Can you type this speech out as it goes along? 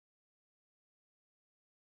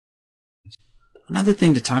Another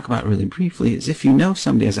thing to talk about really briefly is if you know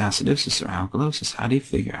somebody has acidosis or alkalosis, how do you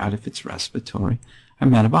figure out if it's respiratory or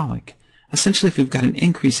metabolic? Essentially, if we've got an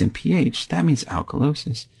increase in pH, that means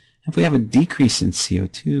alkalosis. If we have a decrease in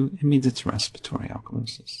CO2, it means it's respiratory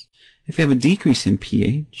alkalosis. If we have a decrease in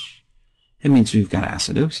pH, it means we've got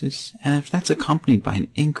acidosis. And if that's accompanied by an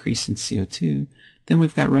increase in CO2, then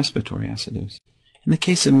we've got respiratory acidosis. In the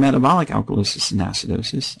case of metabolic alkalosis and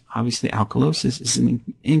acidosis, obviously alkalosis is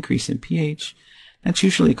an increase in pH. That's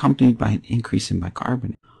usually accompanied by an increase in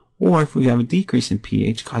bicarbonate. Or if we have a decrease in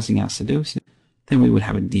pH causing acidosis, then we would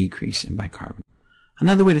have a decrease in bicarbonate.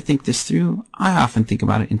 Another way to think this through, I often think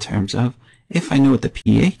about it in terms of, if I know what the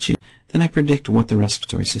pH is, then I predict what the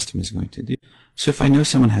respiratory system is going to do. So if I know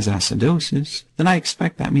someone has acidosis, then I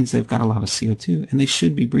expect that means they've got a lot of CO2 and they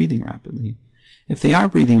should be breathing rapidly. If they are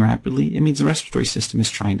breathing rapidly, it means the respiratory system is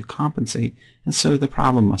trying to compensate, and so the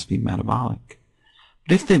problem must be metabolic.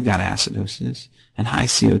 But if they've got acidosis and high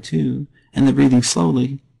CO2 and they're breathing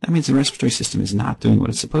slowly, that means the respiratory system is not doing what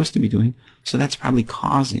it's supposed to be doing, so that's probably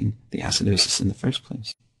causing the acidosis in the first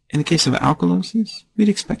place. In the case of alkalosis, we'd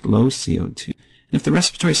expect low CO2. And if the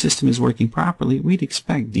respiratory system is working properly, we'd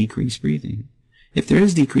expect decreased breathing. If there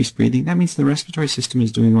is decreased breathing, that means the respiratory system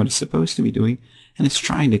is doing what it's supposed to be doing, and it's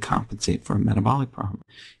trying to compensate for a metabolic problem.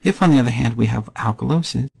 If, on the other hand, we have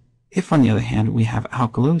alkalosis,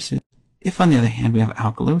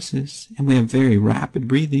 and we have very rapid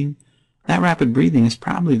breathing, that rapid breathing is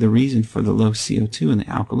probably the reason for the low CO2 and the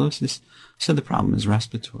alkalosis, so the problem is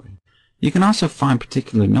respiratory. You can also find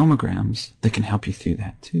particular nomograms that can help you through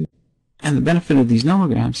that too. And the benefit of these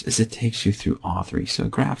nomograms is it takes you through all three. So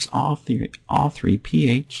it graphs all three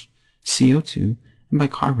pH, CO2, and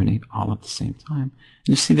bicarbonate all at the same time. And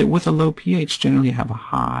you see that with a low pH, generally you have a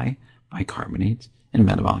high bicarbonate in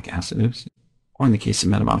metabolic acidosis. Or in the case of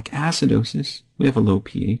metabolic acidosis, we have a low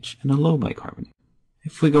pH and a low bicarbonate.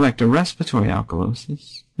 If we go back to respiratory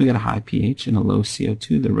alkalosis, we got a high pH and a low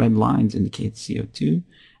CO2. The red lines indicate CO2,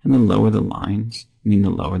 and the lower the lines mean the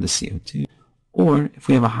lower the CO2. Or if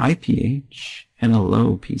we have a high pH and a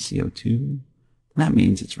low PCO2, that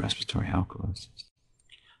means it's respiratory alkalosis.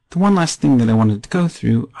 The one last thing that I wanted to go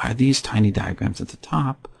through are these tiny diagrams at the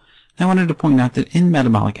top. And I wanted to point out that in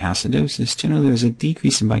metabolic acidosis, generally there's a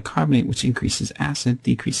decrease in bicarbonate, which increases acid,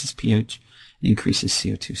 decreases pH, and increases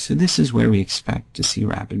CO2. So this is where we expect to see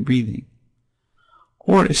rapid breathing.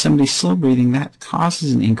 Or if somebody's slow breathing, that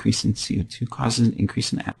causes an increase in CO2, causes an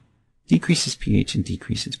increase in acid, decreases pH, and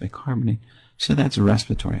decreases bicarbonate. So that's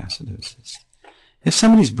respiratory acidosis. If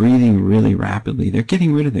somebody's breathing really rapidly, they're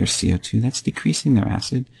getting rid of their CO2. That's decreasing their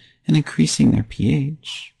acid and increasing their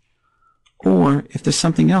pH. Or if there's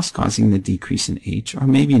something else causing the decrease in H, or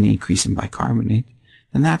maybe an increase in bicarbonate,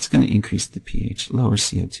 then that's going to increase the pH, lower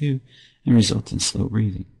CO2, and result in slow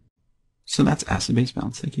breathing. So that's acid-base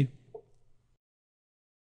balance. Thank you.